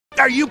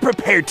Are you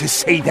prepared to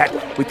say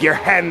that with your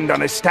hand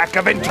on a stack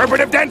of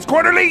interpretive dance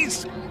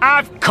quarterlies?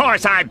 Of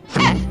course I'm...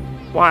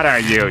 What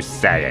are you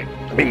saying?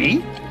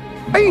 Me?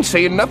 I ain't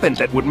saying nothing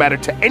that would matter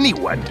to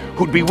anyone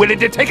who'd be willing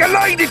to take a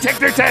lie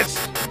detector test.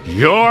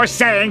 You're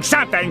saying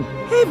something.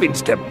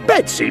 Heavens to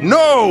Betsy,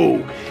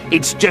 no!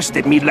 It's just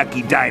that me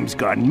lucky dime's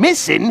gone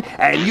missing,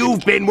 and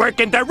you've been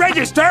working the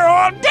register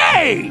all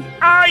day!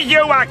 Are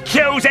you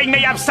accusing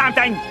me of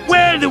something?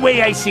 Well, the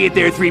way I see it,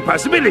 there are three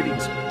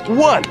possibilities.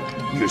 1,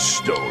 you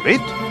stole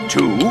it.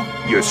 2,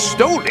 you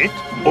stole it.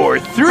 Or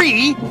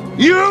 3,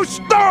 you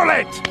stole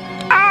it!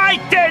 I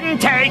didn't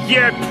take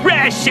your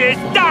precious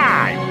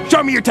dime!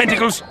 Show me your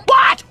tentacles.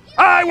 What?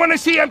 I want to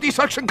see empty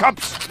suction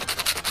cups.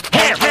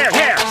 Here,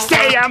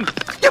 see 'em.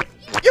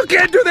 You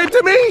can't do that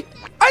to me!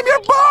 I'm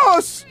your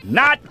boss!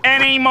 Not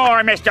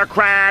anymore, Mr.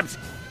 Krabs.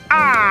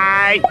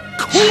 I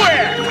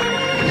quit!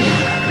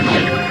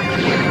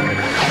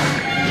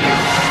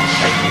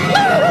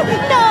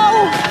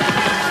 No!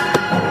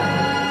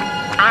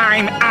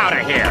 I'm out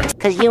of here.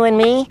 'Cause you and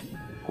me,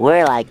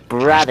 we're like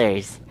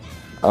brothers,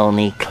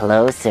 only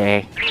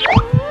closer.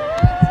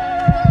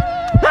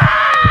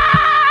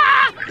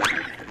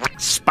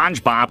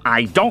 SpongeBob,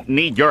 I don't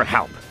need your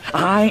help.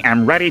 I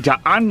am ready to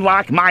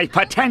unlock my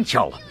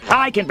potential.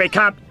 I can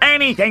become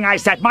anything I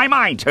set my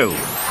mind to.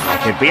 I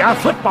could be a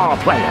football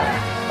player,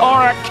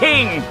 or a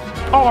king,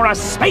 or a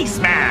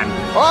spaceman.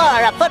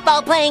 Or a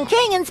football-playing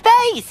king in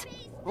space!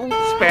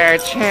 Spare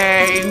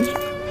change.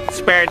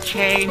 Spare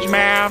change,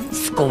 ma'am.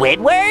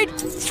 Squidward?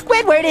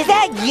 Squidward, is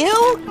that you?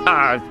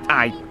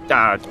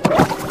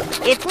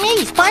 It's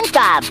me,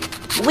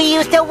 SpongeBob. We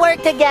used to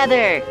work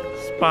together.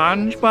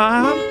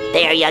 SpongeBob?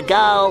 There you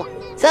go.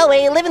 So,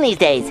 where you living these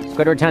days?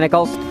 Squidward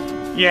tentacles?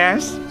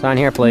 Yes? Sign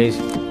here, please.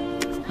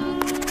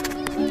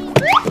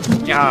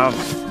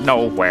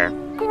 Nowhere.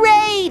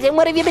 Great! And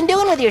what have you been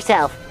doing with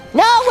yourself?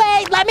 No,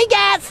 wait, let me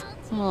guess!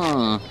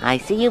 I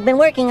see you've been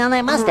working on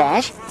that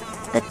mustache.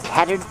 The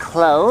tattered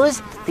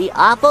clothes, the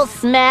awful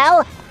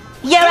smell.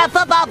 You're a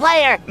football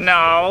player!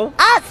 No.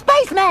 A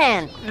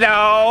spaceman!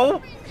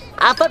 No.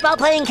 A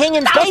football-playing king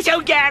in space? Don't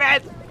you get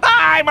it?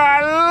 I'm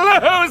a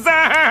loser!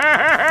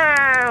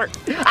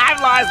 I've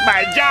lost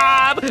my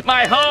job,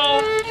 my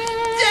home,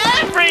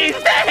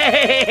 everything!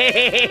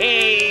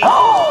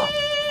 Oh!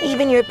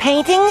 Even your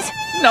paintings?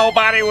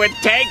 Nobody would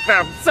take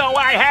them, so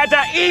I had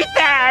to eat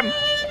them!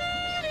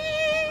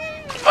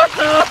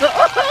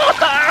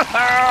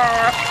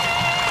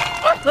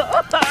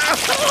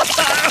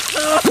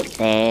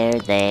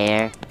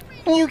 There.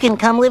 You can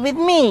come live with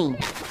me.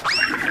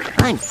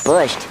 I'm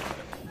bushed.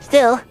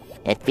 Still,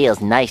 it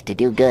feels nice to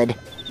do good.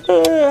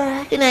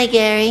 Good night,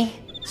 Gary.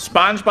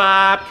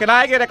 SpongeBob, can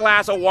I get a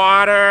glass of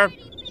water?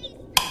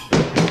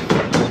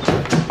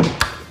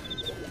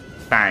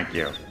 Thank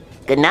you.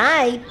 Good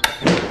night.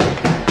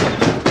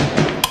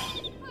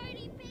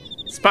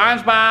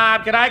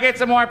 SpongeBob, can I get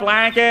some more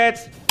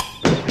blankets?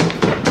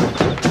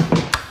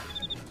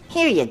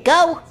 Here you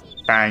go.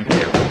 Thank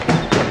you.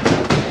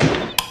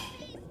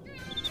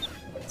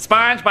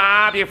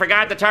 SpongeBob, you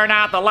forgot to turn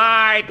out the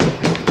light.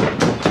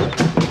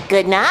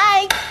 Good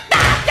night.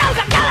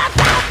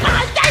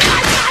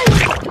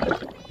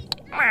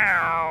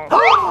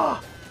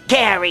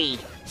 Gary,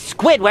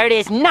 Squidward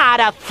is not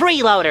a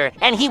freeloader,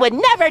 and he would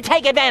never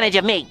take advantage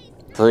of me.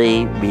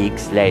 3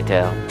 weeks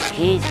later.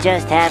 He's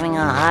just having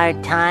a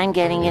hard time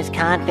getting his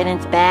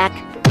confidence back.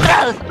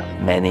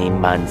 Many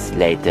months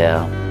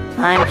later.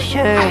 I'm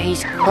sure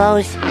he's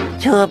close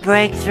to a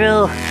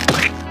breakthrough.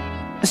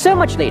 So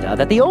much later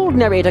that the old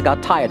narrator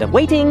got tired of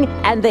waiting,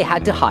 and they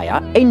had to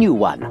hire a new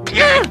one.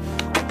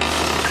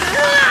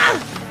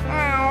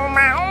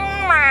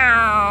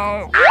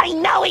 I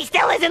know he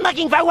still isn't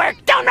looking for work.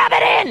 Don't rub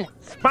it in.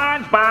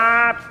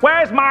 SpongeBob,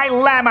 where's my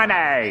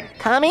lemonade?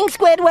 Coming,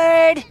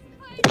 Squidward.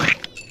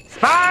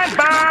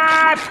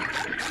 SpongeBob!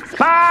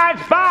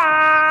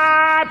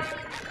 SpongeBob!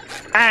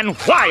 And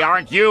why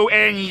aren't you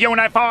in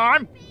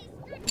uniform?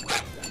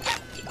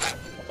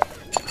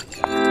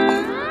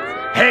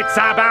 It's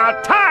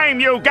about time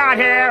you got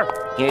here!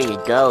 Here you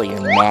go, Your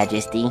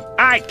Majesty.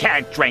 I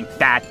can't drink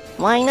that.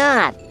 Why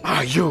not?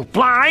 Are you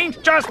blind?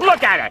 Just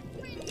look at it.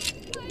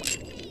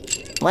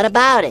 What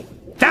about it?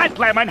 That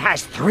lemon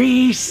has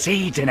 3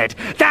 seeds in it.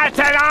 That's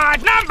an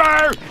odd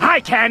number!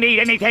 I can't eat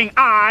anything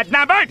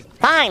odd-numbered!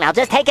 Fine, I'll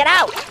just take it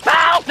out.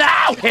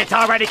 No! It's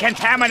already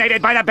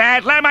contaminated by the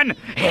bad lemon!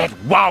 It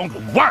won't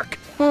work!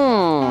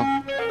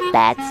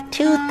 That's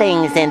 2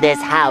 things in this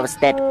house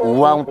that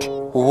won't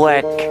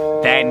work.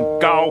 Then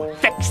go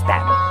fix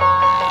them.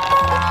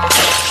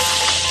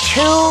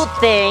 2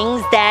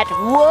 things that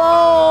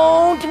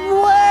won't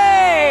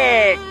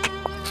work.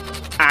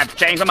 I've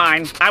changed my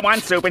mind. I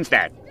want soup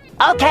instead.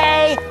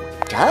 Okay,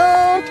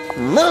 don't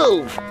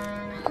move.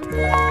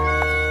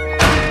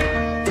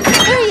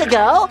 Here you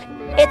go.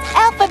 It's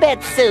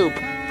alphabet soup.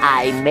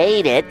 I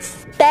made it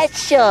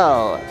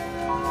special.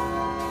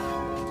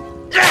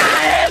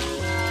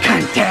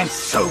 Condensed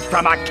soup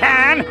from a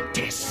can?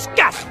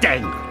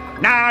 Disgusting!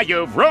 Now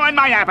you've ruined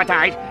my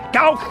appetite,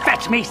 Go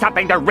fetch me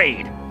something to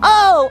read.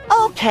 Oh,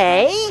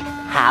 okay.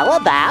 How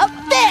about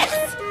this?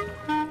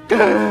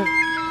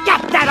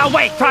 Get that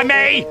away from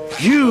me!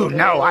 You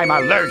know I'm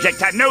allergic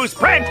to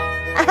newsprint!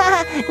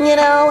 You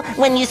know,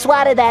 when you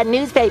swatted that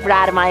newspaper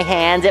out of my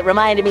hands, it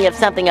reminded me of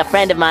something a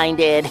friend of mine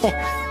did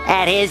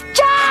at his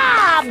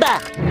job!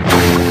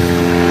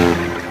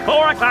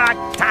 4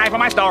 o'clock, time for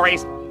my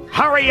stories.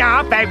 Hurry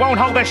up, they won't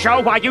hold the show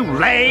while you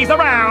laze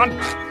around.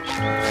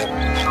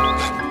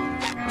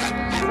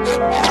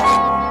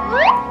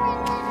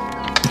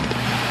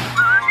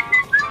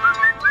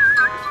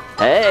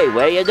 Hey,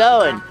 where you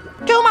going?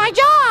 To my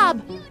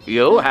job!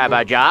 You have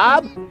a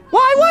job?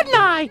 Why wouldn't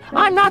I?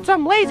 I'm not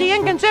some lazy,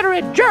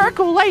 inconsiderate jerk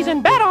who lays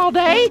in bed all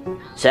day.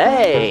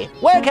 Say,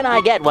 where can I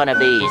get one of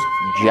these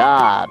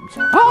jobs?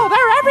 Oh,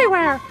 they're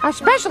everywhere,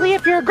 especially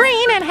if you're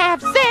green and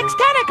have 6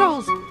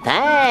 tentacles.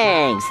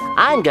 Thanks.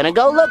 I'm gonna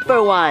go look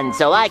for one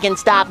so I can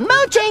stop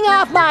mooching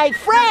off my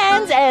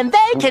friends and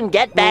they can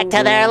get back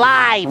to their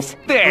lives.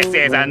 This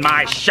isn't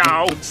my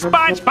show.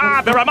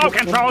 SpongeBob, the remote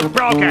control's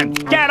broken.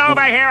 Get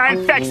over here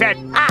and fix it.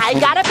 I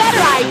got a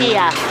better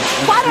idea.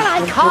 Why don't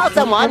I call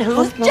someone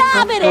whose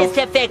job it is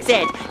to fix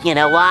it? You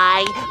know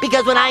why?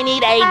 Because when I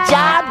need a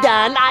job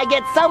done, I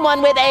get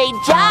someone with a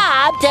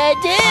job to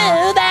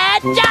do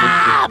that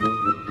job.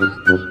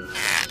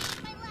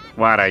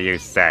 What are you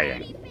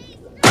saying?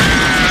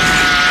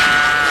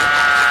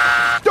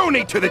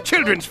 Donate to the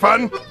children's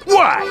fund?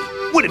 Why?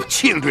 What have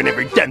children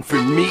ever done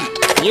for me?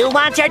 You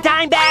want your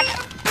dime back?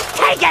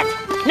 Take it!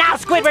 Now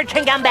Squidward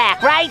can come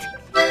back, right?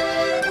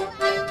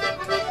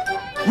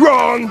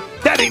 Wrong!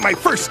 That ain't my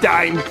first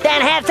dime!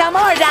 Then have some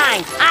more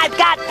dimes. I've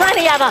got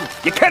plenty of them.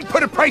 You can't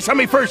put a price on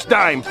me first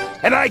dime!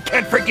 And I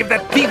can't forgive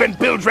that thieving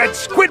bilge rat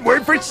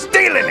Squidward for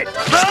stealing it!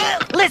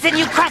 Listen,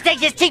 you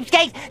crustaceous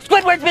cheapskate!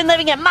 Squidward's been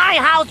living at my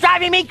house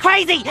driving me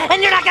crazy,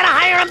 and you're not gonna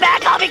hire him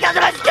back all because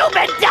of a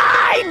stupid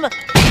dime!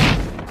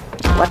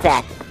 What's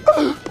that?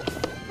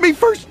 Me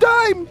first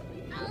dime!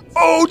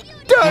 Oh,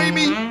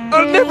 dimey!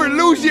 I'll never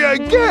lose you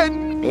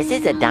again! This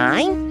is a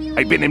dime?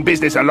 I've been in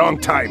business a long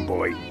time,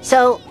 boy.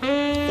 So,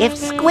 if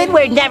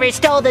Squidward never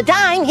stole the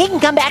dime, he can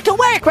come back to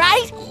work,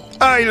 right?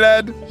 Aye,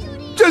 lad.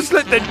 Just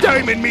let the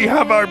dime and me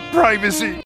have our privacy.